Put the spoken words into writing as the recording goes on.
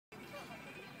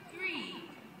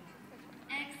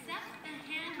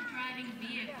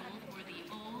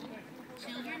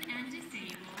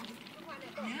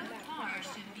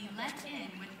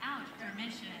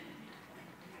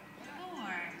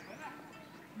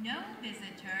No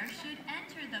visitor should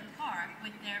enter the park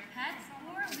with their pets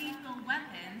or lethal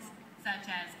weapons, such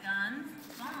as guns,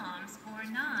 bombs, or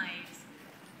knives.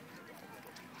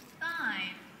 5.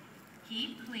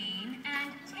 Keep clean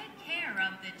and take care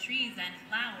of the trees and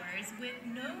flowers with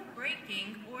no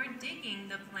breaking or digging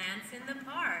the plants in the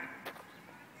park.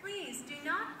 Please do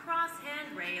not cross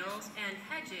handrails and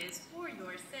hedges for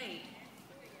your sake.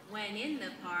 When in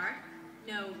the park,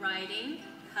 no writing,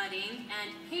 cutting,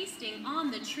 and pasting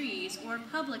on the trees or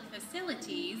public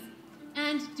facilities,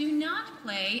 and do not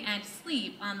play and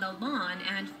sleep on the lawn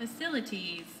and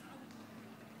facilities.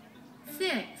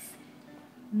 6.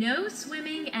 No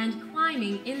swimming and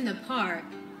climbing in the park,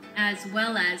 as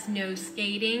well as no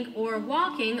skating or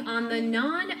walking on the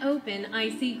non-open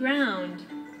icy ground.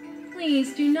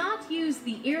 Please do not use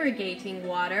the irrigating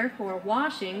water for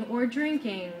washing or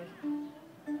drinking.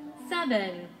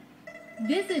 7.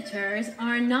 Visitors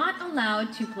are not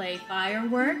allowed to play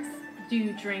fireworks,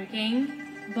 do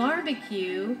drinking,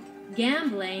 barbecue,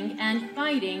 gambling, and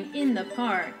fighting in the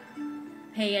park.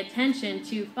 Pay attention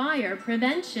to fire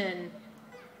prevention.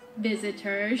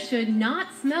 Visitors should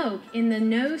not smoke in the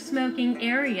no-smoking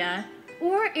area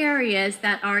or areas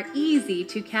that are easy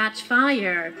to catch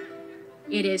fire.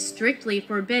 It is strictly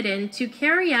forbidden to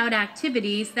carry out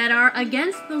activities that are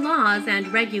against the laws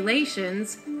and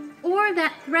regulations or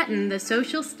that threaten the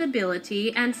social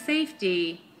stability and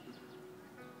safety.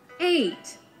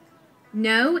 8.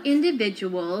 No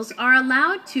individuals are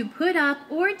allowed to put up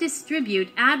or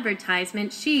distribute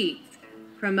advertisement sheets,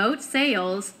 promote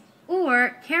sales,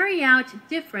 or carry out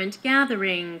different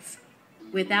gatherings.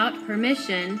 Without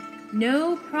permission,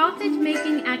 no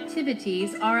profit-making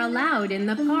activities are allowed in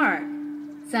the park,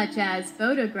 such as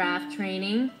photograph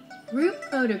training, group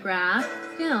photograph,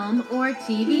 film or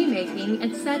TV making,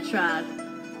 etc.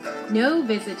 No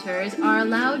visitors are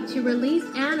allowed to release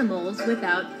animals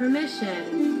without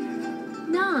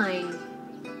permission. 9.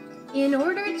 In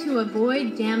order to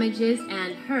avoid damages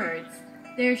and hurts,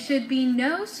 there should be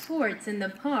no sports in the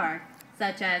park,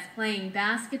 such as playing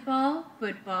basketball,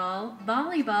 football,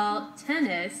 volleyball,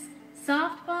 tennis,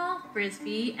 softball,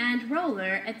 frisbee, and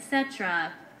roller,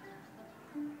 etc.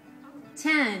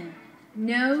 10.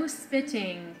 No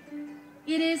spitting.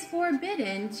 It is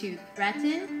forbidden to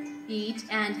threaten, beat,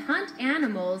 and hunt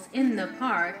animals in the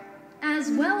park, as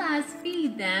well as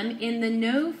feed them in the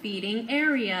no-feeding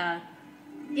area.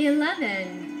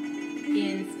 11.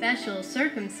 In special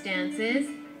circumstances,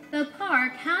 the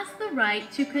park has the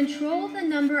right to control the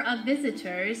number of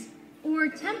visitors or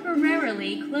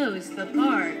temporarily close the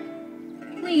park.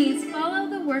 Please follow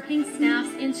the working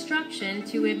staff's instruction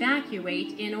to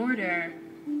evacuate in order.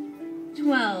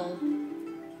 12.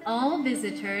 All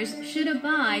visitors should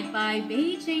abide by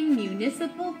Beijing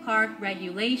Municipal Park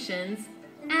regulations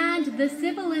and the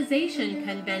civilization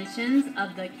conventions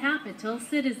of the capital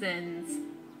citizens.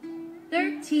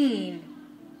 13.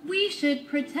 We should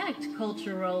protect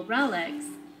cultural relics.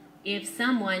 If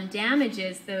someone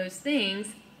damages those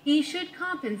things, he should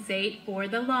compensate for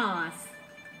the loss.